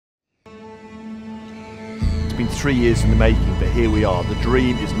been 3 years in the making, but here we are. The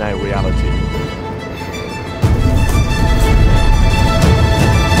dream is now reality.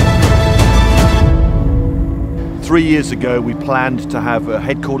 Three years ago, we planned to have a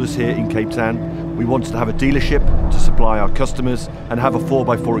headquarters here in Cape Town. We wanted to have a dealership to supply our customers and have a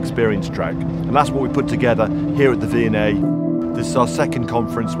 4x4 experience track. And that's what we put together here at the V&A. This is our second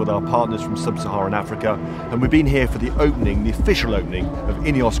conference with our partners from Sub-Saharan Africa, and we've been here for the opening, the official opening of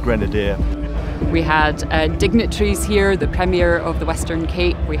INEOS Grenadier. We had dignitaries here, the Premier of the Western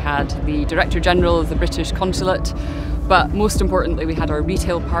Cape, we had the Director General of the British Consulate, but most importantly we had our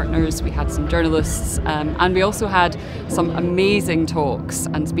retail partners, we had some journalists, and we also had some amazing talks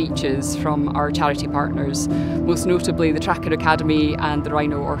and speeches from our charity partners, most notably the Tracker Academy and the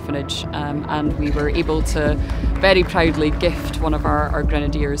Rhino Orphanage, and we were able to very proudly gift one of our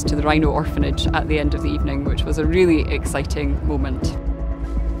Grenadiers to the Rhino Orphanage at the end of the evening, which was a really exciting moment.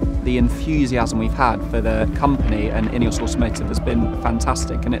 The enthusiasm we've had for the company and INEOS Automotive has been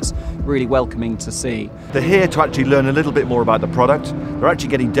fantastic, and it's really welcoming to see. They're here to actually learn a little bit more about the product. They're actually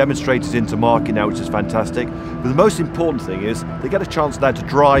getting demonstrators into market now, which is fantastic. But the most important thing is they get a chance now to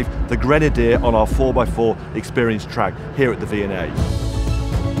drive the Grenadier on our 4x4 experience track here at the V&A.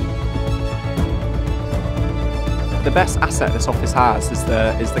 The best asset this office has is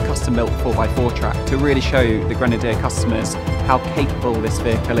the custom-built 4x4 track to really show the Grenadier customers how capable this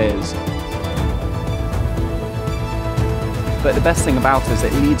vehicle is. But the best thing about it is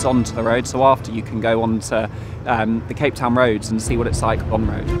it leads onto the road, so after you can go onto the Cape Town roads and see what it's like on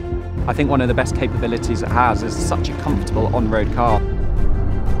road. I think one of the best capabilities it has is such a comfortable on-road car.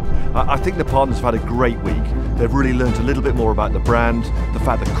 I think the partners have had a great week. They've really learned a little bit more about the brand, the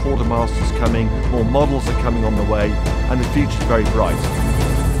fact that Quartermaster's coming, more models are coming on the way, and the future's very bright.